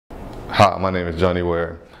Hi, my name is Johnny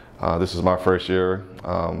Ware. This is my first year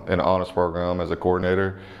in the honors program as a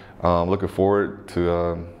coordinator. Looking forward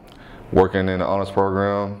to working in the honors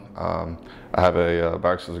program. I have a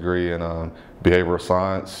bachelor's degree in behavioral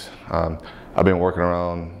science. I've been working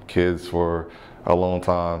around kids for a long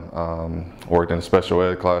time. Worked in a special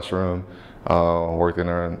ed classroom, worked in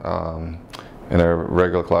a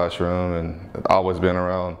regular classroom, and always been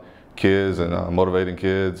around kids and motivating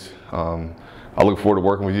kids. I look forward to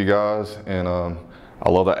working with you guys, and I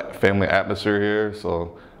love the family atmosphere here,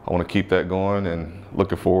 so I want to keep that going and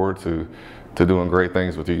looking forward to doing great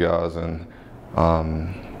things with you guys, and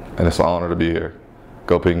it's an honor to be here.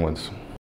 Go Penguins.